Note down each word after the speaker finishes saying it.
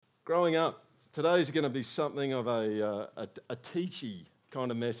Growing up, today's going to be something of a teachy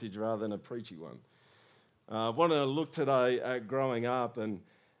kind of message rather than a preachy one. I want to look today at growing up, and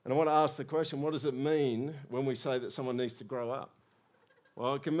I want to ask the question, what does it mean when we say that someone needs to grow up?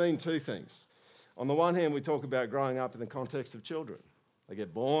 Well, it can mean two things. On the one hand, we talk about growing up in the context of children. They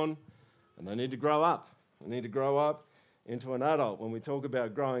get born, and they need to grow up. They need to grow up into an adult. When we talk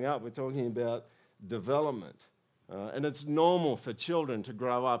about growing up, we're talking about development. And it's normal for children to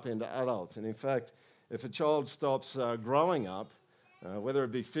grow up into adults. And in fact, if a child stops growing up, whether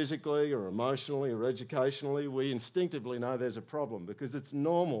it be physically or emotionally or educationally, we instinctively know there's a problem because it's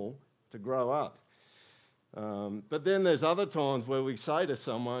normal to grow up. But then there's other times where we say to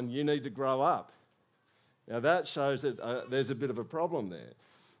someone, you need to grow up. Now that shows that there's a bit of a problem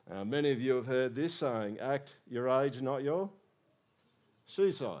there. Many of you have heard this saying, act your age, not your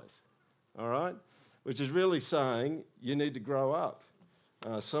shoe size. All right? Which is really saying you need to grow up.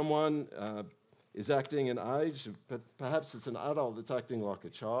 Someone is acting an age, but perhaps it's an adult that's acting like a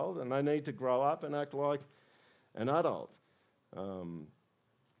child, and they need to grow up and act like an adult.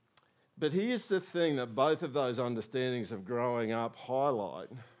 But here's the thing that both of those understandings of growing up highlight,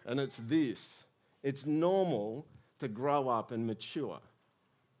 and it's this. It's normal to grow up and mature.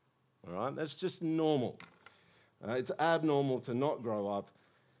 All right? That's just normal. It's abnormal to not grow up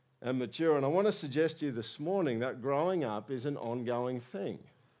and mature. And I want to suggest to you this morning that growing up is an ongoing thing.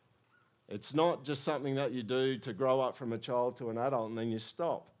 It's not just something that you do to grow up from a child to an adult and then you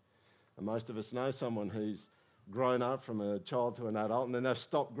stop. And most of us know someone who's grown up from a child to an adult and then they've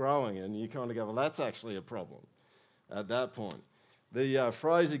stopped growing, and you kind of go, well, that's actually a problem at that point. The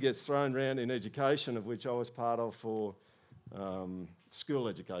phrase that gets thrown around in education, of which I was part of for school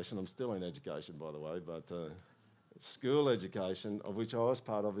education, I'm still in education, by the way, but school education, of which I was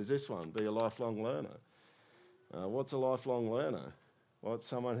part of, is this one, be a lifelong learner. What's a lifelong learner? Well, it's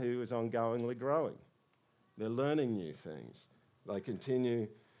someone who is ongoingly growing. They're learning new things. They continue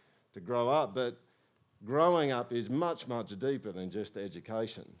to grow up, but growing up is much, much deeper than just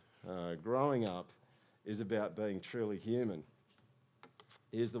education. Growing up is about being truly human.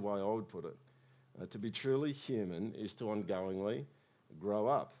 Here's the way I would put it. To be truly human is to ongoingly grow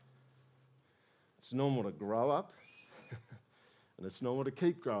up. It's normal to grow up, and it's normal to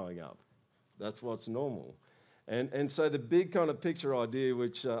keep growing up. That's what's normal. And so the big kind of picture idea,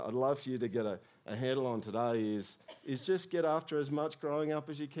 which I'd love for you to get a handle on today, is just get after as much growing up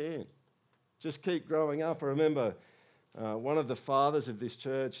as you can. Just keep growing up. I remember one of the fathers of this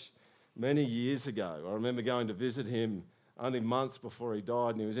church many years ago. I remember going to visit him only months before he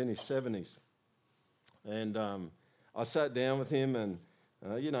died, and he was in his 70s. And I sat down with him, and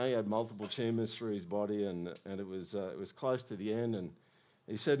he had multiple tumours through his body, and it was close to the end. And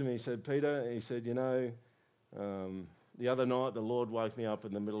he said to me, Peter, the other night the Lord woke me up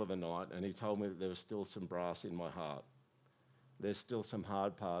in the middle of the night, and he told me that there was still some brass in my heart. There's still some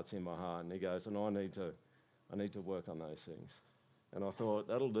hard parts in my heart. And he goes, and I need to work on those things. And I thought,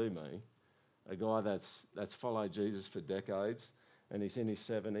 that'll do me. A guy that's followed Jesus for decades, and he's in his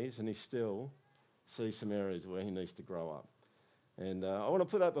 70s, and he still sees some areas where he needs to grow up. And I want to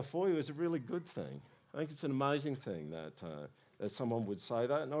put that before you as a really good thing. I think it's an amazing thing that someone would say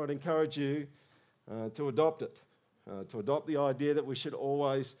that, and I would encourage you to adopt it, to adopt the idea that we should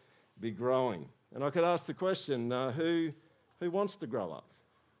always be growing. And I could ask the question, who wants to grow up?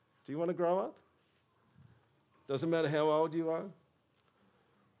 Do you want to grow up? Doesn't matter how old you are.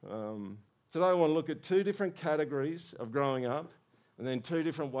 Today I want to look at two different categories of growing up, and then two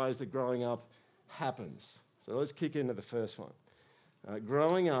different ways that growing up happens. So let's kick into the first one.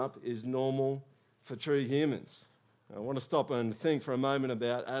 Growing up is normal for true humans. I want to stop and think for a moment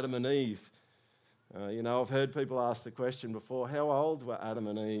about Adam and Eve. I've heard people ask the question before, how old were Adam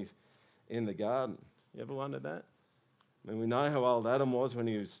and Eve in the garden? You ever wondered that? I mean, we know how old Adam was when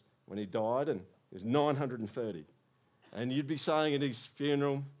he died, and he was 930. And you'd be saying at his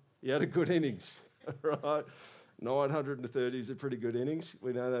funeral, he had a good innings, right? 930 is a pretty good innings.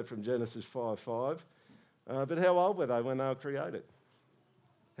 We know that from Genesis 5:5. But how old were they when they were created?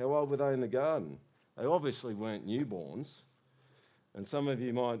 How old were they in the garden? They obviously weren't newborns. And some of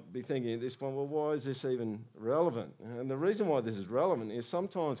you might be thinking at this point, well, why is this even relevant? And the reason why this is relevant is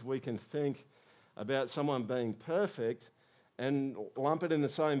sometimes we can think about someone being perfect and lump it in the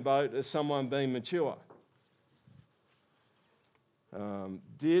same boat as someone being mature.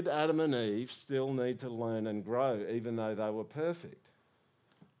 Did Adam and Eve still need to learn and grow even though they were perfect?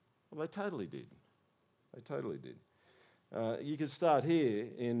 Well, they totally did. They totally did. You can start here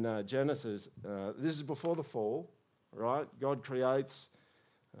in Genesis. This is before the fall, right? God creates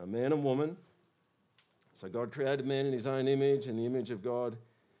a man and woman. So God created man in his own image, in the image of God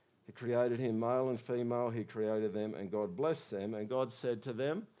He created him, male and female, he created them, and God blessed them, and God said to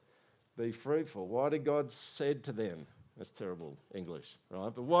them, be fruitful. Why did God said to them? That's terrible English,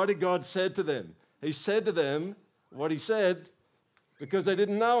 right? But why did God said to them? He said to them what he said because they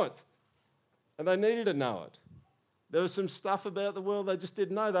didn't know it, and they needed to know it. There was some stuff about the world they just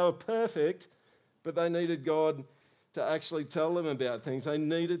didn't know. They were perfect, but they needed God to actually tell them about things. They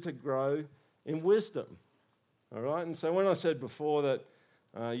needed to grow in wisdom, all right? And so when I said before that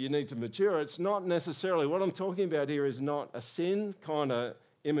you need to mature, it's not necessarily, what I'm talking about here is not a sin kind of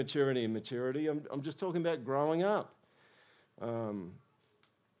immaturity and maturity. I'm just talking about growing up.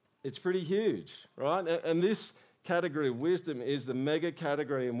 It's pretty huge, right? And this category of wisdom is the mega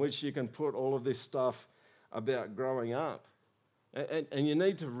category in which you can put all of this stuff about growing up. And you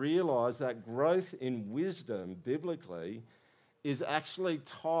need to realise that growth in wisdom, biblically, is actually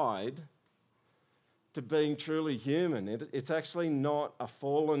tied to being truly human. It's actually not a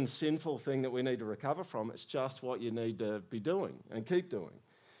fallen, sinful thing that we need to recover from. It's just what you need to be doing and keep doing.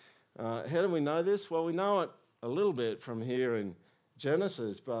 How do we know this? Well, we know it a little bit from here in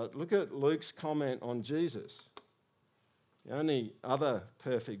Genesis, but look at Luke's comment on Jesus. The only other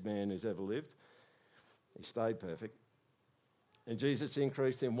perfect man who's ever lived. He stayed perfect. And Jesus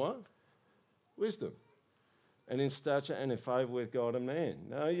increased in what? Wisdom. And in stature and in favour with God and man.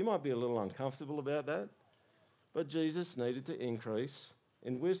 Now, you might be a little uncomfortable about that, but Jesus needed to increase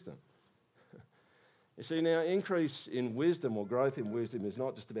in wisdom. You see, now, increase in wisdom or growth in wisdom is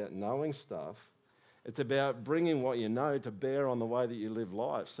not just about knowing stuff. It's about bringing what you know to bear on the way that you live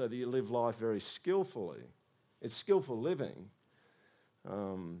life so that you live life very skillfully. It's skillful living.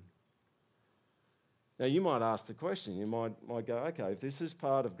 Now, you might ask the question, you might go, okay, if this is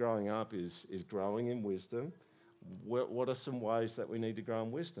part of growing up is growing in wisdom, what are some ways that we need to grow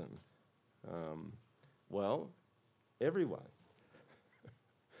in wisdom? Well, every way.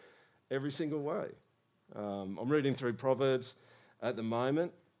 Every single way. I'm reading through Proverbs at the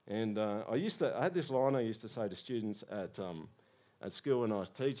moment, and I had this line I used to say to students at school when I was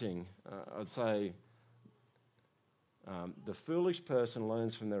teaching. I'd say, the foolish person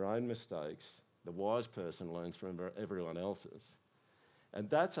learns from their own mistakes, the wise person learns from everyone else's. And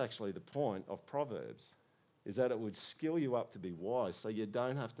that's actually the point of Proverbs, is that it would skill you up to be wise so you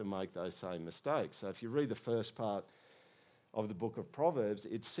don't have to make those same mistakes. So if you read the first part of the book of Proverbs,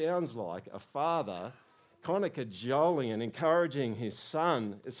 it sounds like a father kind of cajoling and encouraging his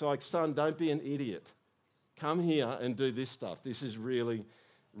son. It's like, son, don't be an idiot. Come here and do this stuff. This is really,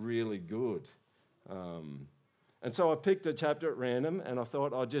 really good. And so I picked a chapter at random and I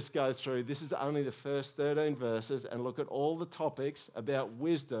thought I'd just go through, this is only the first 13 verses, and look at all the topics about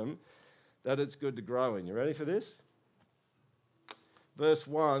wisdom that it's good to grow in. You ready for this? Verse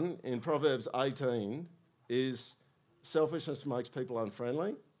 1 in Proverbs 18 is selfishness makes people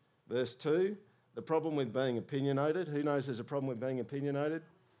unfriendly. Verse 2, the problem with being opinionated. Who knows there's a problem with being opinionated?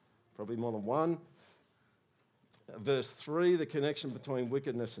 Probably more than one. Verse 3, the connection between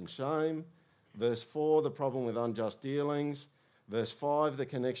wickedness and shame. Verse 4, the problem with unjust dealings. Verse 5, the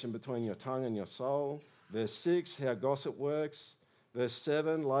connection between your tongue and your soul. Verse 6, how gossip works. Verse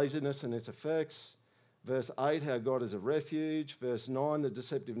 7, laziness and its effects. Verse 8, how God is a refuge. Verse 9, the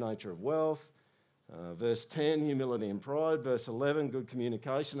deceptive nature of wealth. Verse 10, humility and pride. Verse 11, good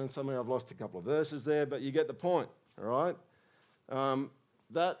communication. And somewhere I've lost a couple of verses there, but you get the point, all right?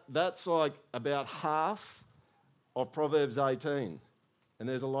 That's like about half of Proverbs 18. And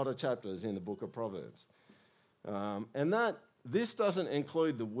there's a lot of chapters in the book of Proverbs. And this doesn't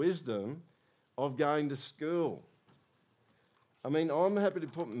include the wisdom of going to school. I mean, I'm happy to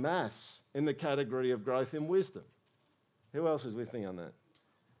put maths in the category of growth in wisdom. Who else is with me on that?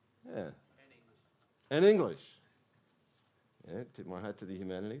 Yeah. And English. Yeah, tip my hat to the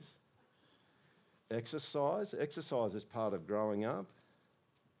humanities. Exercise. Exercise is part of growing up.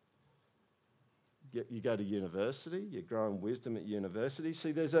 You go to university, you grow in wisdom at university.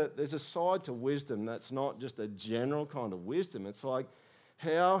 See, there's a side to wisdom that's not just a general kind of wisdom. It's like,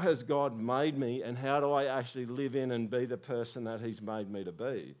 how has God made me and how do I actually live in and be the person that he's made me to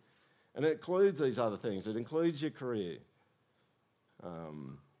be? And it includes these other things. It includes your career.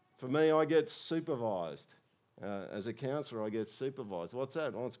 For me, I get supervised. As a counsellor, I get supervised. What's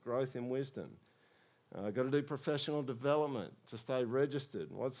that? Well, it's growth in wisdom. I've got to do professional development to stay registered.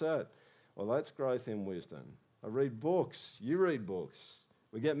 What's that? Well, that's growth in wisdom. I read books. You read books.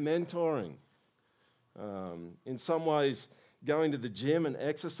 We get mentoring. In some ways, going to the gym and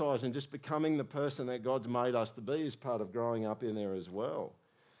exercise and just becoming the person that God's made us to be is part of growing up in there as well.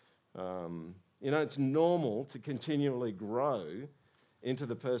 It's normal to continually grow into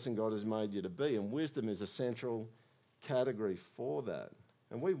the person God has made you to be, and wisdom is a central category for that.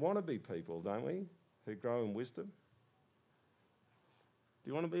 And we want to be people, don't we, who grow in wisdom? Do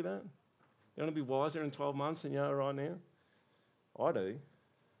you want to be that? You want to be wiser in 12 months than you are right now? I do.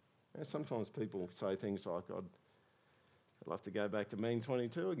 And sometimes people say things like, I'd love to go back to being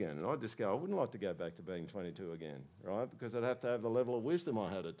 22 again. And I just go, I wouldn't like to go back to being 22 again, right? Because I'd have to have the level of wisdom I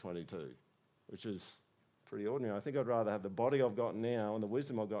had at 22, which is pretty ordinary. I think I'd rather have the body I've got now and the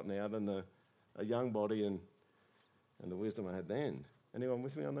wisdom I've got now than a young body and the wisdom I had then. Anyone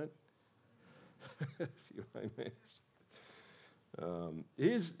with me on that? A few amens.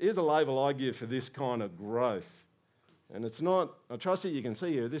 Here's a label I give for this kind of growth. And it's not, I trust that you can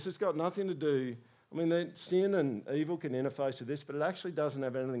see here, this has got nothing to do, I mean, sin and evil can interface with this, but it actually doesn't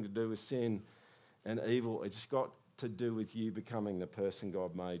have anything to do with sin and evil. It's got to do with you becoming the person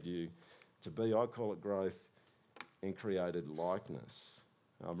God made you to be. I call it growth in created likeness.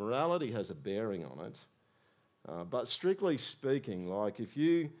 Morality has a bearing on it, but strictly speaking, like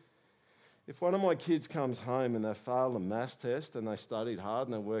if one of my kids comes home and they failed a maths test and they studied hard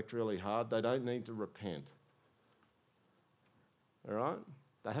and they worked really hard, they don't need to repent. All right?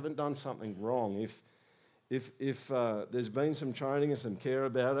 They haven't done something wrong. If there's been some training and some care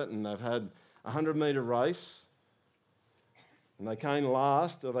about it and they've had a 100-metre race and they came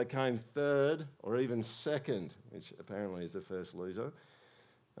last or they came third or even second, which apparently is the first loser,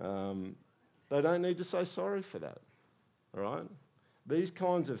 they don't need to say sorry for that. All right? These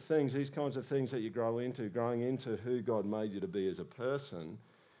kinds of things that you growing into who God made you to be as a person,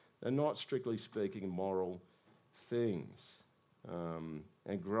 they're not strictly speaking moral things.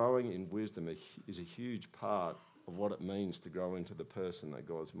 And growing in wisdom is a huge part of what it means to grow into the person that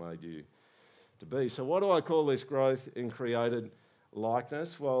God's made you to be. So what do I call this growth in created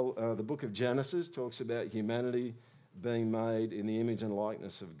likeness? Well, the book of Genesis talks about humanity being made in the image and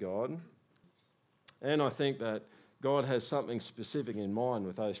likeness of God. And I think that God has something specific in mind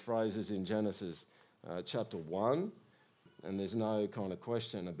with those phrases in Genesis chapter 1. And there's no kind of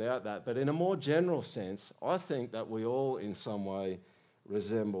question about that. But in a more general sense, I think that we all in some way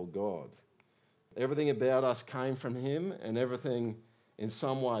resemble God. Everything about us came from him and everything in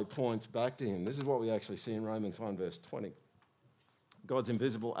some way points back to him. This is what we actually see in Romans 1 verse 20. God's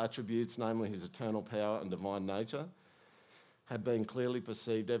invisible attributes, namely his eternal power and divine nature, have been clearly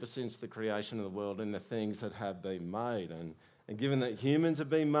perceived ever since the creation of the world in the things that have been made. And given that humans have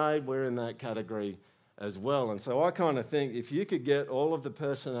been made, we're in that category as well. And so I kind of think if you could get all of the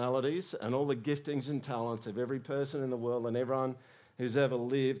personalities and all the giftings and talents of every person in the world and everyone who's ever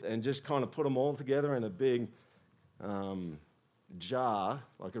lived and just kind of put them all together in a big jar,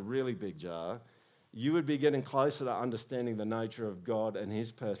 like a really big jar, you would be getting closer to understanding the nature of God and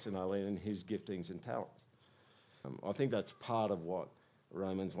his personality and his giftings and talents. I think that's part of what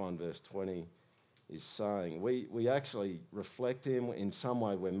Romans 1 verse 20 is saying. We actually reflect him in some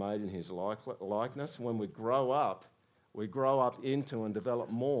way. We're made in his likeness. When we grow up into and develop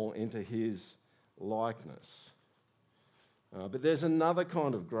more into his likeness. But there's another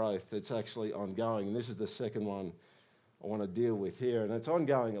kind of growth that's actually ongoing, and this is the second one I want to deal with here, and it's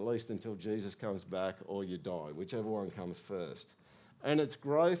ongoing at least until Jesus comes back or you die, whichever one comes first. And it's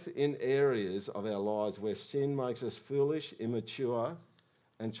growth in areas of our lives where sin makes us foolish, immature,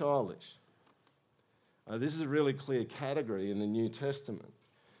 and childish. This is a really clear category in the New Testament.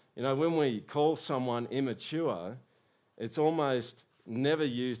 You know, when we call someone immature, it's almost never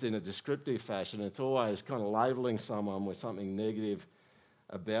used in a descriptive fashion. It's always kind of labelling someone with something negative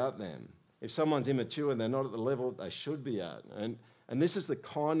about them. If someone's immature, they're not at the level they should be at. And this is the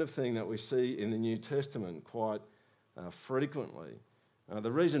kind of thing that we see in the New Testament quite frequently.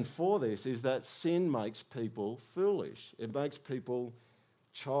 The reason for this is that sin makes people foolish. It makes people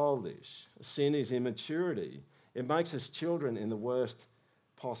childish. Sin is immaturity. It makes us children in the worst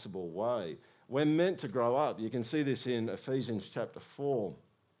possible way. We're meant to grow up. You can see this in Ephesians chapter 4.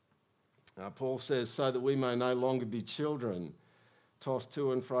 Paul says, so that we may no longer be children, tossed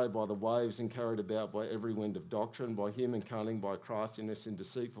to and fro by the waves and carried about by every wind of doctrine, by human cunning, by craftiness and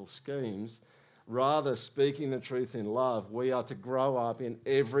deceitful schemes. Rather, speaking the truth in love, we are to grow up in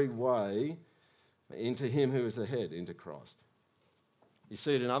every way into him who is the head, into Christ. You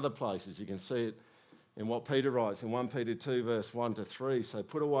see it in other places. You can see it in what Peter writes in 1 Peter 2 verse 1 to 3. So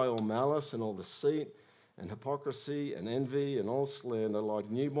put away all malice and all deceit and hypocrisy and envy and all slander. Like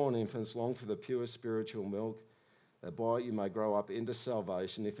newborn infants, long for the pure spiritual milk, that by it you may grow up into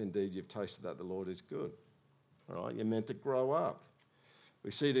salvation, if indeed you've tasted that the Lord is good. All right, you're meant to grow up.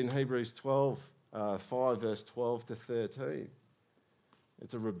 We see it in Hebrews 5 verse 12 to 13.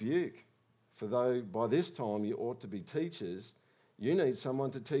 It's a rebuke. For though by this time you ought to be teachers, you need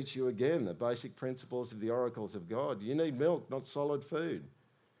someone to teach you again the basic principles of the oracles of God. You need milk, not solid food.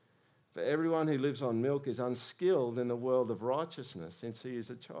 For everyone who lives on milk is unskilled in the world of righteousness since he is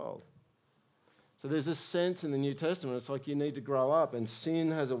a child. So there's a sense in the New Testament, it's like you need to grow up, and sin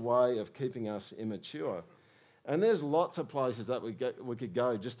has a way of keeping us immature. And there's lots of places that we could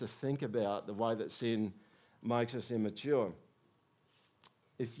go just to think about the way that sin makes us immature.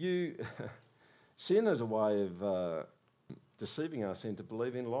 Sin has a way of deceiving us into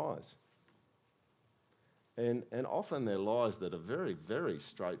believing lies. And often they're lies that are very, very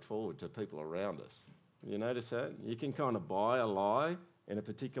straightforward to people around us. You notice that? You can kind of buy a lie in a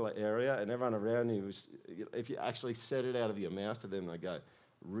particular area, and everyone around you, if you actually said it out of your mouth to them, they go,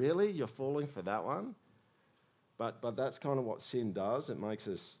 really? You're falling for that one? But that's kind of what sin does. It makes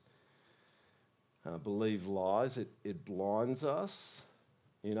us believe lies. It blinds us.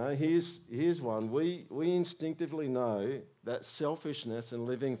 You know, here's one. We instinctively know that selfishness and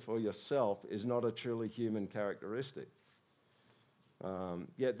living for yourself is not a truly human characteristic.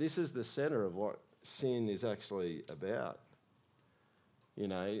 Yet this is the center of what sin is actually about. You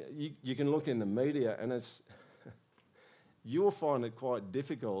know, you can look in the media and you will find it quite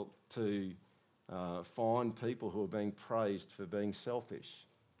difficult to find people who are being praised for being selfish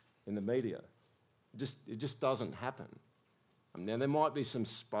in the media. It just doesn't happen. Now, there might be some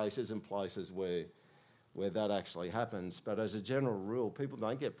spaces and places where that actually happens, but as a general rule, people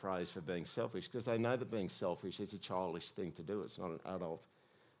don't get praised for being selfish because they know that being selfish is a childish thing to do. It's not an adult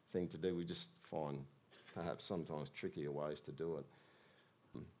thing to do. We just find perhaps sometimes trickier ways to do it.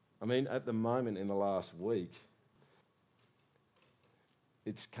 I mean, at the moment in the last week,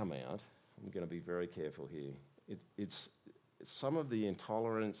 it's come out. I'm going to be very careful here. It's some of the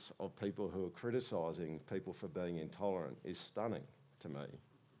intolerance of people who are criticising people for being intolerant is stunning to me.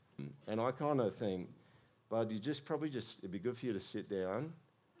 And I kind of think, bud, it'd be good for you to sit down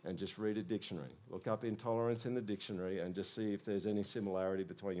and just read a dictionary. Look up intolerance in the dictionary and just see if there's any similarity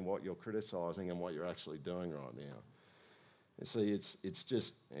between what you're criticising and what you're actually doing right now. You see,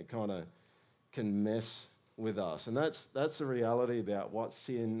 it kind of can mess with us. And that's the reality about what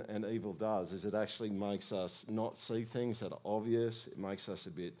sin and evil does, is it actually makes us not see things that are obvious. It makes us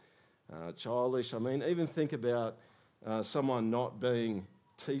a bit childish. I mean, even think about someone not being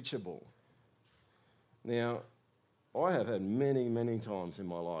teachable. Now, I have had many, many times in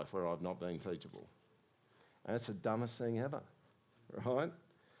my life where I've not been teachable. And it's the dumbest thing ever, right?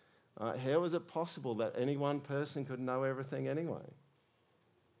 How is it possible that any one person could know everything anyway?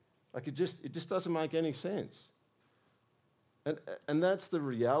 Like it just doesn't make any sense. And that's the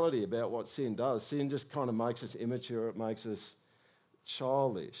reality about what sin does. Sin just kind of makes us immature, it makes us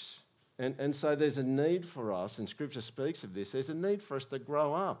childish. And so there's a need for us, and Scripture speaks of this, there's a need for us to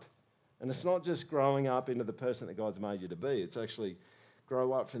grow up. And it's not just growing up into the person that God's made you to be, it's actually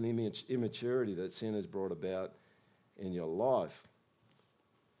grow up from the immaturity that sin has brought about in your life.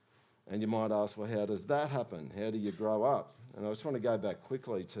 And you might ask, well, how does that happen? How do you grow up? And I just want to go back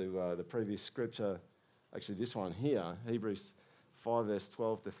quickly to the previous scripture, actually this one here, Hebrews 5 verse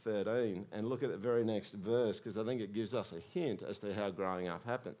 12 to 13, and look at the very next verse because I think it gives us a hint as to how growing up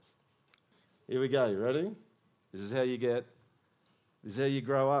happens. Here we go, you ready? This is how you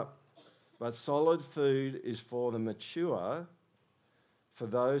grow up. But solid food is for the mature, for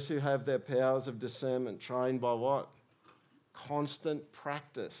those who have their powers of discernment trained by what? Constant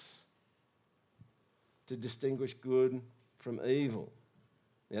practice to distinguish good from evil.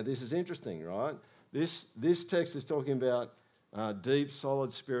 Now, this is interesting, right? This text is talking about deep,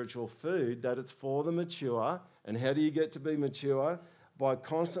 solid spiritual food, that it's for the mature. And how do you get to be mature? By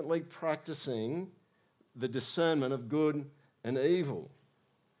constantly practicing the discernment of good and evil.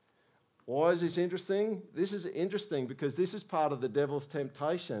 Why is this interesting? This is interesting because this is part of the devil's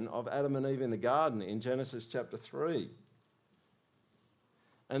temptation of Adam and Eve in the garden in Genesis chapter 3.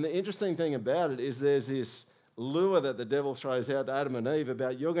 And the interesting thing about it is there's this lure that the devil throws out to Adam and Eve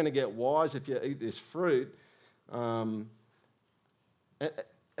about you're going to get wise if you eat this fruit. And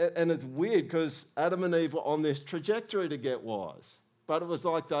it's weird because Adam and Eve were on this trajectory to get wise. But it was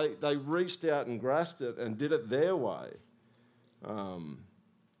like they reached out and grasped it and did it their way.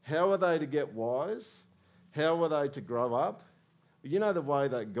 How are they to get wise? How are they to grow up? You know the way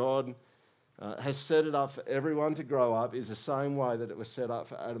that God has set it up for everyone to grow up is the same way that it was set up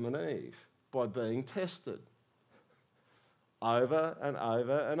for Adam and Eve, by being tested over and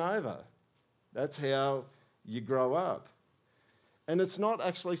over and over. That's how you grow up. And it's not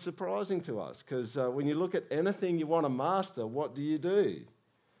actually surprising to us because when you look at anything you want to master, what do?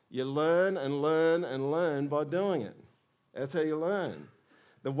 You learn and learn and learn by doing it. That's how you learn.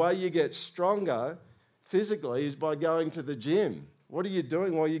 The way you get stronger physically is by going to the gym. What are you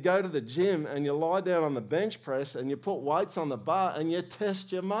doing? Well, you go to the gym and you lie down on the bench press and you put weights on the bar and you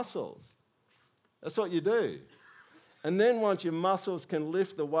test your muscles. That's what you do. And then once your muscles can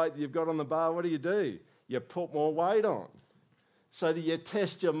lift the weight that you've got on the bar, what do? You put more weight on so that you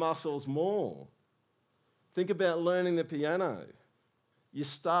test your muscles more. Think about learning the piano. You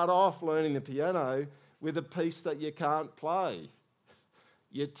start off learning the piano with a piece that you can't play.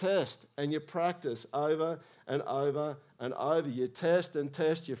 You test and you practice over and over and over. You test and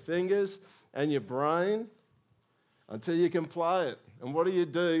test your fingers and your brain until you can play it. And what do you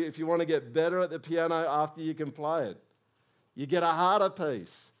do if you want to get better at the piano after you can play it? You get a harder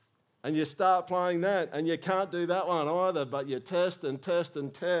piece and you start playing that, and you can't do that one either, but you test and test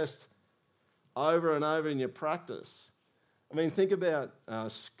and test over and over in your practice. I mean, think about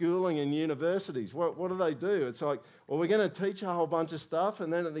schooling in universities. What do? It's like, well, we're going to teach you a whole bunch of stuff,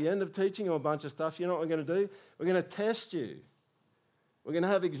 and then at the end of teaching you a bunch of stuff, you know what we're going to do? We're going to test you. We're going to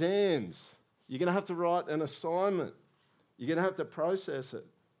have exams. You're going to have to write an assignment. You're going to have to process it.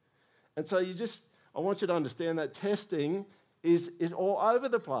 And so I want you to understand that testing is all over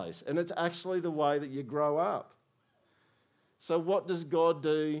the place, and it's actually the way that you grow up. So what does God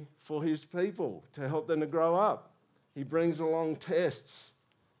do for his people to help them to grow up? He brings along tests,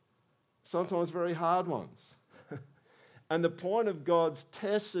 sometimes very hard ones. And the point of God's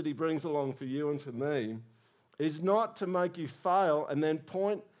tests that he brings along for you and for me is not to make you fail and then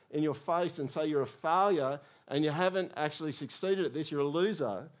point in your face and say you're a failure and you haven't actually succeeded at this, you're a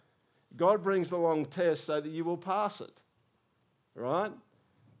loser. God brings along tests so that you will pass it, right?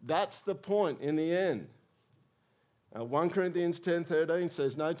 That's the point in the end. 1 Corinthians 10:13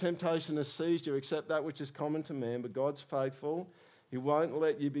 says, no temptation has seized you except that which is common to man, but God's faithful. He won't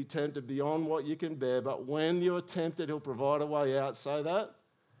let you be tempted beyond what you can bear, but when you're tempted, he'll provide a way out so that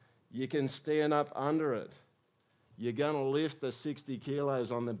you can stand up under it. You're going to lift the 60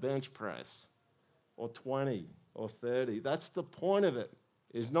 kilos on the bench press, or 20, or 30. That's the point of it,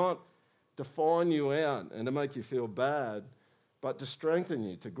 is not to find you out and to make you feel bad, but to strengthen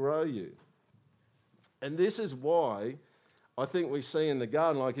you, to grow you. And this is why I think we see in the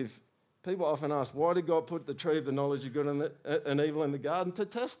garden, like if people often ask, why did God put the tree of the knowledge of good and evil in the garden? To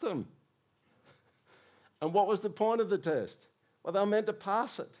test them. And what was the point of the test? Well, they were meant to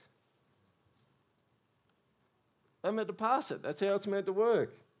pass it. They're meant to pass it. That's how it's meant to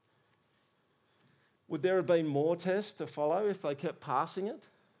work. Would there have been more tests to follow if they kept passing it?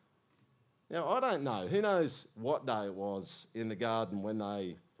 Now, I don't know. Who knows what day it was in the garden when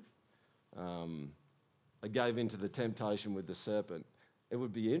they gave into the temptation with the serpent. It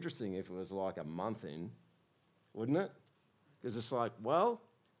would be interesting if it was like a month in, wouldn't it? Because it's like, well,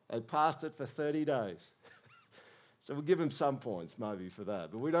 they passed it for 30 days. So we'll give them some points maybe for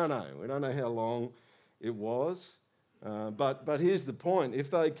that. But we don't know. We don't know how long it was. But here's the point. If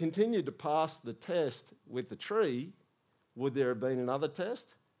they continued to pass the test with the tree, would there have been another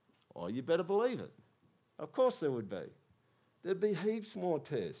test? Oh, you better believe it. Of course there would be. There'd be heaps more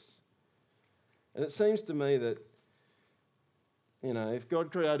tests. And it seems to me that, if God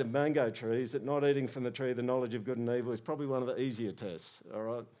created mango trees, that not eating from the tree of the knowledge of good and evil is probably one of the easier tests, all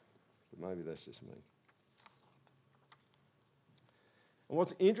right? But maybe that's just me. And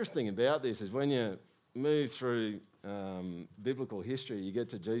what's interesting about this is when you move through biblical history, you get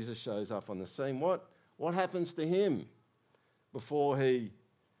to Jesus shows up on the scene. What happens to him before he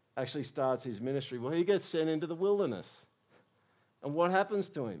actually starts his ministry? Well, he gets sent into the wilderness. And what happens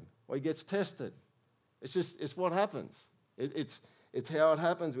to him? Well, he gets tested. It's what happens. It's how it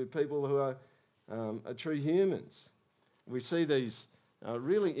happens with people who are true humans. We see these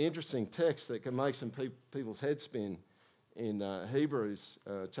really interesting texts that can make some people's heads spin in Hebrews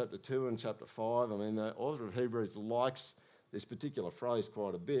chapter 2 and chapter 5. I mean, the author of Hebrews likes this particular phrase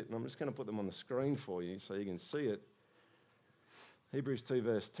quite a bit, and I'm just going to put them on the screen for you so you can see it. Hebrews 2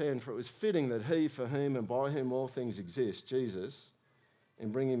 verse 10, for it was fitting that he for whom and by whom all things exist, Jesus,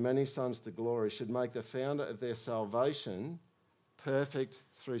 in bringing many sons to glory, should make the founder of their salvation perfect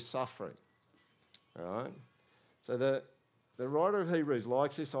through suffering. All right? So the writer of Hebrews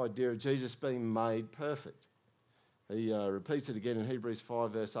likes this idea of Jesus being made perfect. He repeats it again in Hebrews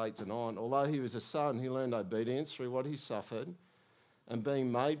 5 verse 8 to 9. Although he was a son, he learned obedience through what he suffered, and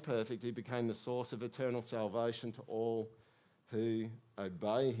being made perfect, he became the source of eternal salvation to all who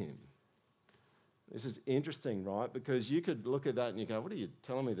obey him. This is interesting, right? Because you could look at that and you go, what are you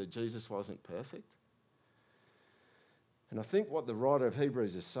telling me, that Jesus wasn't perfect? And I think what the writer of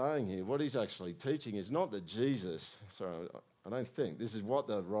Hebrews is saying here, what he's actually teaching is not that Jesus, I don't think, this is what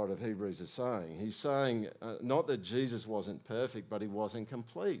the writer of Hebrews is saying. He's saying not that Jesus wasn't perfect, but he wasn't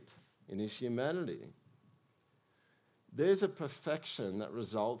complete in his humanity. there's a perfection that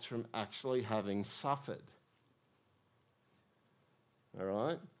results from actually having suffered. All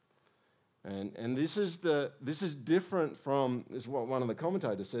right? And this is different from, this is what one of the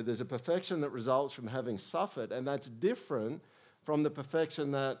commentators said, there's a perfection that results from having suffered, and that's different from the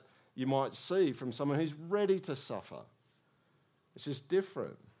perfection that you might see from someone who's ready to suffer. It's just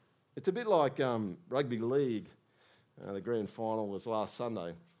different. It's a bit like rugby league. The grand final was last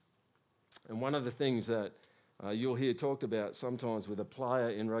Sunday. And one of the things that you'll hear talked about sometimes with a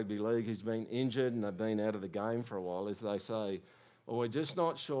player in rugby league who's been injured and they've been out of the game for a while is they say, well, we're just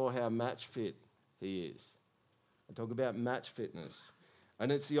not sure how match fit he is. I talk about match fitness.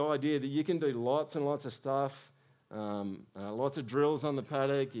 And it's the idea that you can do lots and lots of stuff, lots of drills on the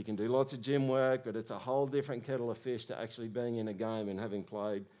paddock, you can do lots of gym work, but it's a whole different kettle of fish to actually being in a game and having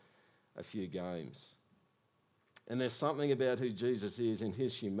played a few games. And there's something about who Jesus is in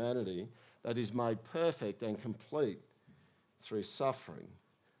his humanity that is made perfect and complete through suffering.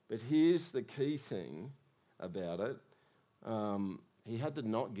 But here's the key thing about it. He had to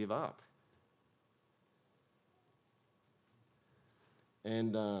not give up.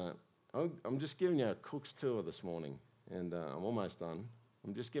 And I'm just giving you a cook's tour this morning, and I'm almost done.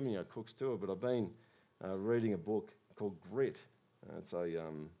 I'm just giving you a cook's tour, but I've been reading a book called Grit. It's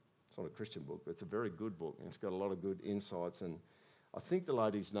not a Christian book, but it's a very good book, and it's got a lot of good insights. And I think the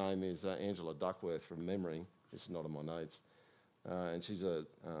lady's name is Angela Duckworth from memory. This is not on my notes. And she's a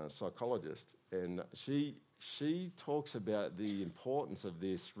psychologist, and she talks about the importance of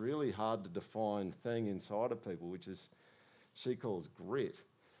this really hard to define thing inside of people, which is she calls grit.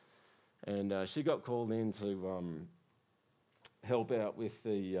 And she got called in to help out with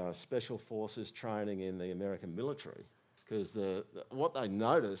the special forces training in the American military, because what they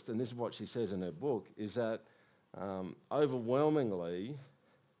noticed, and this is what she says in her book, is that overwhelmingly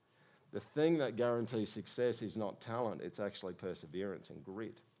the thing that guarantees success is not talent, it's actually perseverance and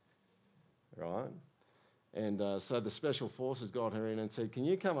grit, right? And so the Special Forces got her in and said, can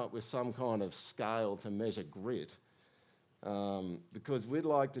you come up with some kind of scale to measure grit? Because we'd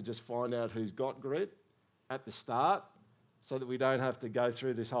like to just find out who's got grit at the start so that we don't have to go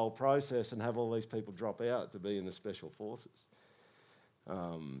through this whole process and have all these people drop out to be in the Special Forces.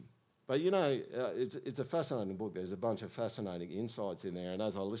 But, it's a fascinating book. There's a bunch of fascinating insights in there. And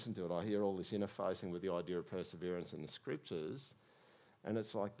as I listen to it, I hear all this interfacing with the idea of perseverance in the scriptures. And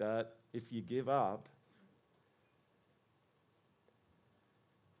it's like that. If you give up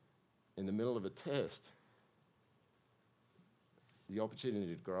in the middle of a test, the opportunity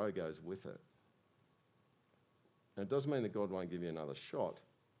to grow goes with it. And it doesn't mean that God won't give you another shot.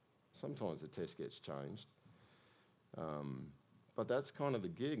 Sometimes the test gets changed. But that's kind of the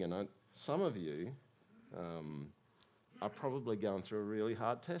gig. And some of you are probably going through a really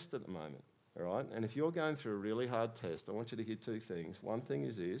hard test at the moment, all right? And if you're going through a really hard test, I want you to hear two things. One thing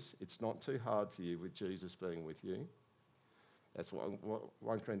is this: it's not too hard for you with Jesus being with you. That's what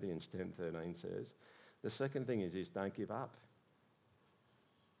 1 Corinthians 10:13 says. The second thing is this: don't give up.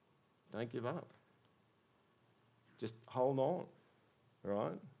 Don't give up. Just hold on,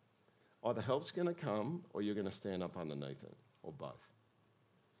 right? Either help's going to come or you're going to stand up underneath it, or both.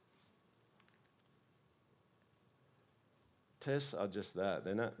 Tests are just that.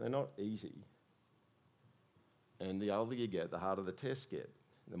 They're not easy. And the older you get, the harder the tests get.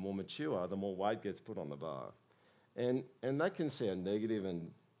 The more mature, the more weight gets put on the bar. And that can sound negative,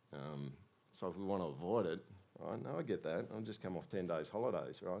 and so if we want to avoid it, right? No, I get that. I'll just come off 10 days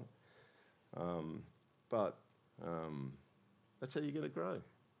holidays, right? But that's how you're going to grow.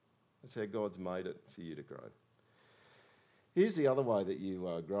 That's how God's made it for you to grow. Here's the other way that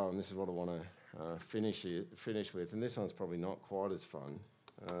you grow, and this is what I want to finish with, and this one's probably not quite as fun,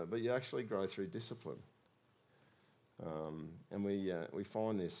 but you actually grow through discipline. And we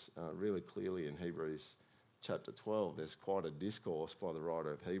find this really clearly in Hebrews chapter 12. There's quite a discourse by the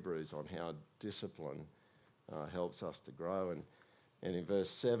writer of Hebrews on how discipline helps us to grow. And in verse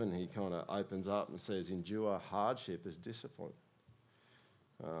 7, he kind of opens up and says, endure hardship as discipline.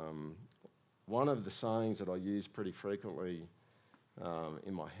 One of the sayings that I use pretty frequently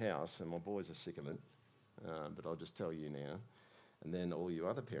in my house, and my boys are sick of it, but I'll just tell you now, and then all you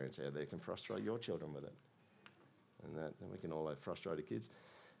other parents out there can frustrate your children with it. And then we can all have frustrated kids.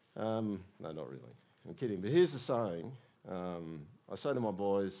 No, not really. I'm kidding. But here's the saying. I say to my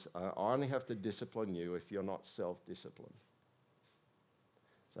boys, I only have to discipline you if you're not self-disciplined.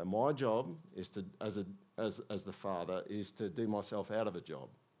 So my job is to, as the father, is to do myself out of a job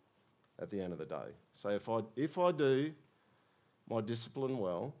at the end of the day. So if I do my discipline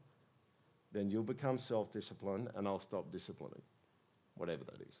well, then you'll become self-disciplined and I'll stop disciplining, whatever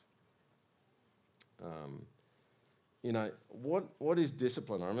that is. what is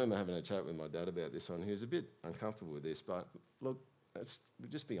discipline? I remember having a chat with my dad about this one. He was a bit uncomfortable with this, but look,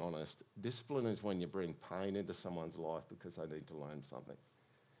 just be honest. Discipline is when you bring pain into someone's life because they need to learn something.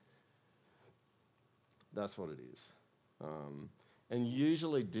 That's what it is. And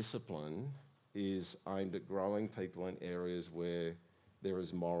usually discipline is aimed at growing people in areas where there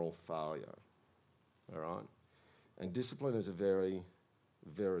is moral failure, all right? And discipline is a very,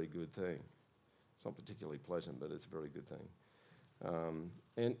 very good thing. It's not particularly pleasant, but it's a very good thing.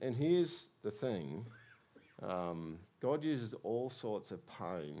 And here's the thing. God uses all sorts of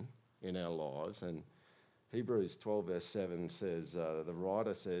pain in our lives, and Hebrews 12 verse 7 says, the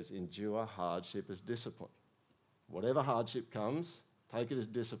writer says, endure hardship as discipline. Whatever hardship comes, take it as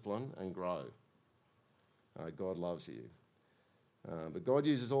discipline and grow. God loves you. But God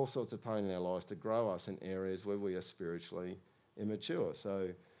uses all sorts of pain in our lives to grow us in areas where we are spiritually immature. So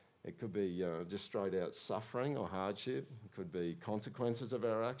it could be just straight out suffering or hardship. It could be consequences of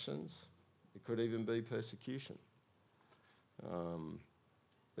our actions. It could even be persecution.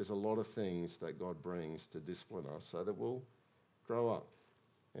 There's a lot of things that God brings to discipline us so that we'll grow up.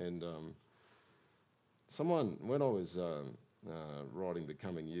 And when I was writing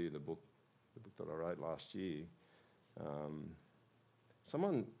Becoming You, the book that I wrote last year,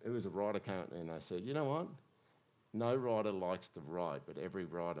 someone who was a writer came to me and they said, you know what? No writer likes to write, but every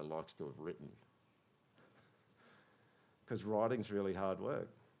writer likes to have written. Because writing's really hard work.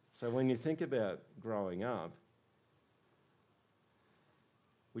 So when you think about growing up,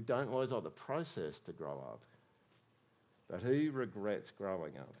 we don't always like the process to grow up. But who regrets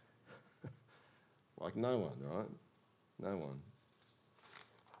growing up? Like no one, right? No one.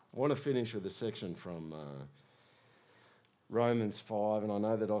 I want to finish with a section from Romans 5, and I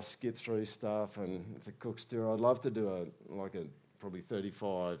know that I've skipped through stuff and it's a cook's tour. I'd love to do a probably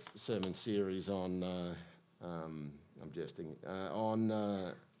 35 sermon series on, I'm jesting,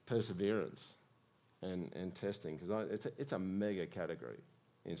 on perseverance and testing, because it's a mega category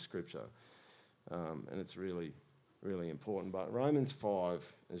in Scripture, and it's really, really important. But Romans 5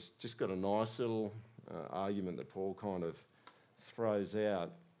 has just got a nice little argument that Paul kind of throws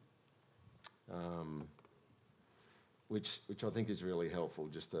out, which I think is really helpful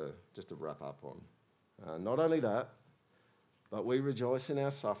just to wrap up on. Not only that, but we rejoice in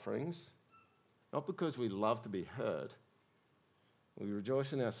our sufferings, not because we love to be hurt. We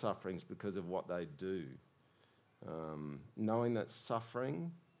rejoice in our sufferings because of what they do. Knowing that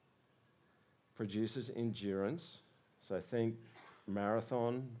suffering produces endurance. So think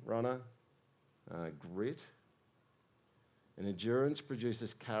marathon runner, grit. And endurance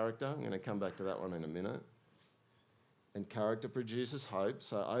produces character. I'm going to come back to that one in a minute. And character produces hope.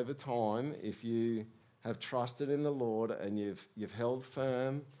 So over time, if you have trusted in the Lord and you've held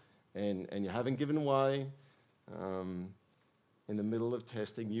firm and you haven't given way in the middle of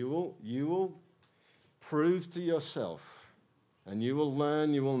testing, you will prove to yourself, and you will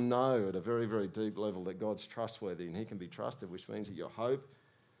learn, you will know at a very, very deep level that God's trustworthy and he can be trusted, which means that your hope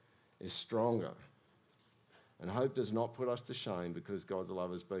is stronger. And hope does not put us to shame because God's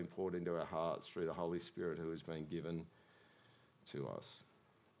love has been poured into our hearts through the Holy Spirit who has been given to us.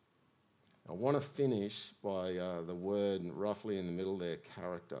 I want to finish by the word roughly in the middle there,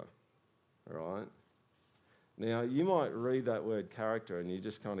 character. All right? Now, you might read that word character and you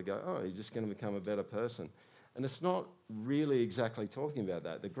just kind of go, oh, you're just going to become a better person. And it's not really exactly talking about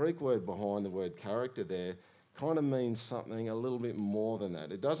that. The Greek word behind the word character there kind of means something a little bit more than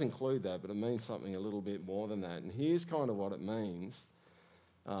that. It does include that, but it means something a little bit more than that. And here's kind of what it means.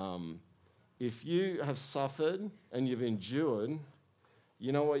 If you have suffered and you've endured,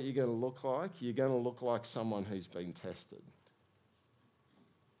 you know what you're going to look like? You're going to look like someone who's been tested.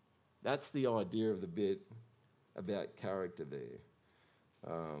 That's the idea of the bit about character there.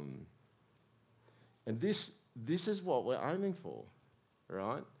 And this is what we're aiming for,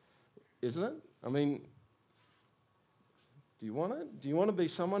 right? Isn't it? I mean, do you want it? Do you want to be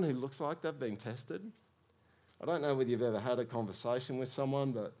someone who looks like they've been tested? I don't know whether you've ever had a conversation with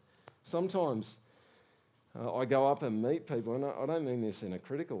someone, but sometimes I go up and meet people, and I don't mean this in a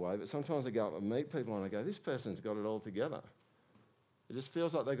critical way, but sometimes I go up and meet people and I go, this person's got it all together. It just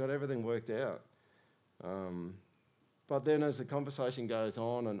feels like they've got everything worked out. But then as the conversation goes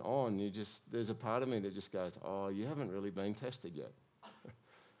on and on, there's a part of me that just goes, oh, you haven't really been tested yet.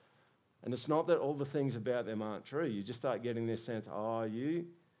 And it's not that all the things about them aren't true. You just start getting this sense, oh, you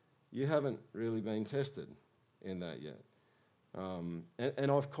haven't really been tested in that yet.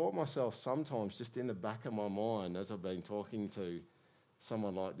 And I've caught myself sometimes just in the back of my mind as I've been talking to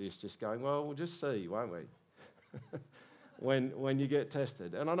someone like this, just going, well, we'll just see, won't we? when you get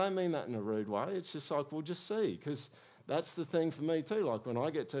tested. And I don't mean that in a rude way. It's just like, we'll just see. Because That's the thing for me too. Like when I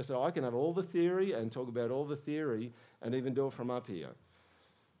get tested, I can have all the theory and talk about all the theory and even do it from up here.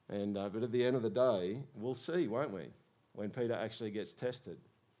 But at the end of the day, we'll see, won't we, when Peter actually gets tested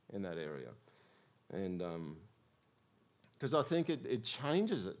in that area. And because I think it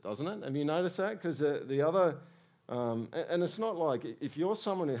changes it, doesn't it? Have you noticed that? Because the other, and it's not like, if you're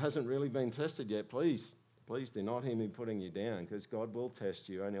someone who hasn't really been tested yet, please do not hear me putting you down, because God will test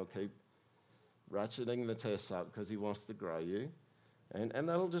you and he'll keep ratcheting the tests up because he wants to grow you. And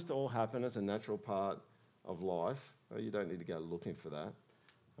that'll just all happen as a natural part of life. You don't need to go looking for that.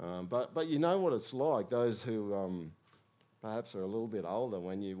 But you know what it's like, those who perhaps are a little bit older,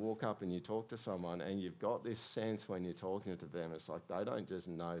 when you walk up and you talk to someone and you've got this sense when you're talking to them, it's like they don't just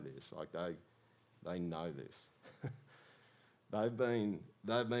know this, like they know this. They've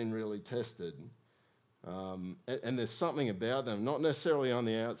been really tested. And there's something about them, not necessarily on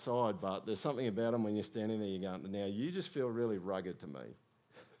the outside, but there's something about them when you're standing there, you're going, now you just feel really rugged to me.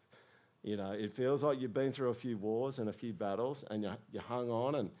 You know, it feels like you've been through a few wars and a few battles and you hung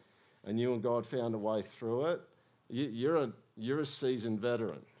on and you and God found a way through it. You're a seasoned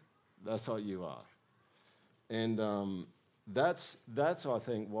veteran. That's what you are. And that's I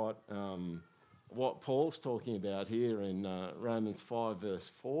think what Paul's talking about here in Romans 5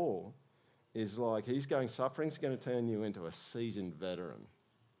 verse 4 is like he's going, suffering's going to turn you into a seasoned veteran.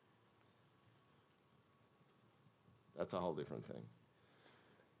 That's a whole different thing.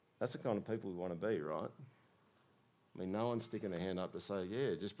 That's the kind of people we want to be, right? I mean, no one's sticking their hand up to say,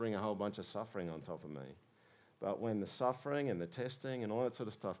 yeah, just bring a whole bunch of suffering on top of me. But when the suffering and the testing and all that sort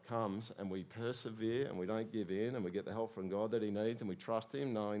of stuff comes and we persevere and we don't give in and we get the help from God that he needs and we trust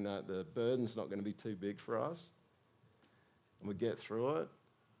him, knowing that the burden's not going to be too big for us, and we get through it,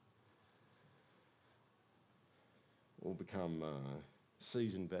 we'll become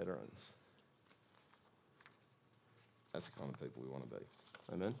seasoned veterans. That's the kind of people we want to be.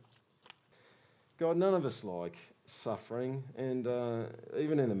 Amen? God, none of us like suffering, and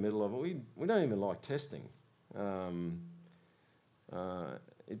even in the middle of it, we don't even like testing.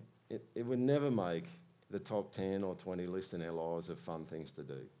 It would never make the top 10 or 20 list in our lives of fun things to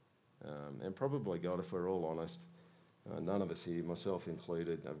do. And probably, God, if we're all honest, none of us here, myself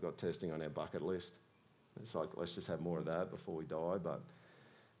included, have got testing on our bucket list. It's like, let's just have more of that before we die. But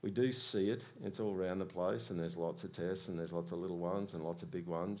we do see it. It's all around the place, and there's lots of tests, and there's lots of little ones and lots of big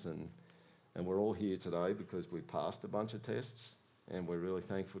ones. And we're all here today because we've passed a bunch of tests, and we're really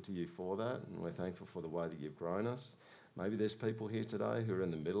thankful to you for that, and we're thankful for the way that you've grown us. Maybe there's people here today who are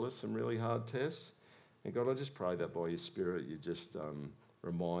in the middle of some really hard tests. And God, I just pray that by your Spirit you just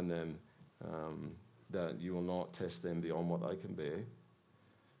remind them that you will not test them beyond what they can bear,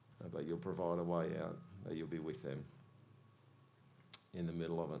 but you'll provide a way out, that you'll be with them in the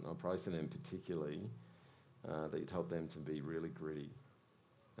middle of it. And I pray for them particularly that you'd help them to be really gritty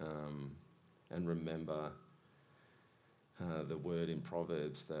and remember the word in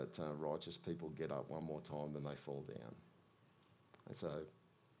Proverbs that righteous people get up one more time than they fall down. And so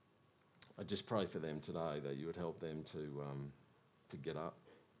I just pray for them today that you would help them to get up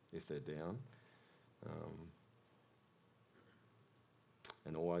if they're down,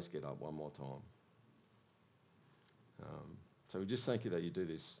 and always get up one more time. So we just thank you that you do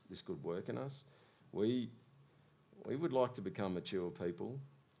this good work in us. We would like to become mature people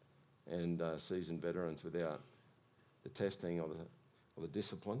and seasoned veterans without the testing or the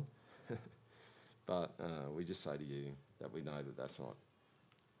discipline. But we just say to you that we know that that's not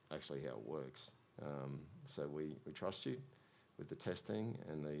actually how it works. So we trust you with the testing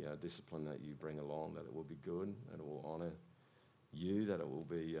and the discipline that you bring along, that it will be good, that it will honour you, that it will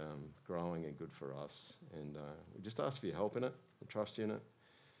be growing and good for us. And we just ask for your help in it, we trust you in it,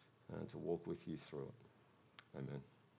 and to walk with you through it. Amen.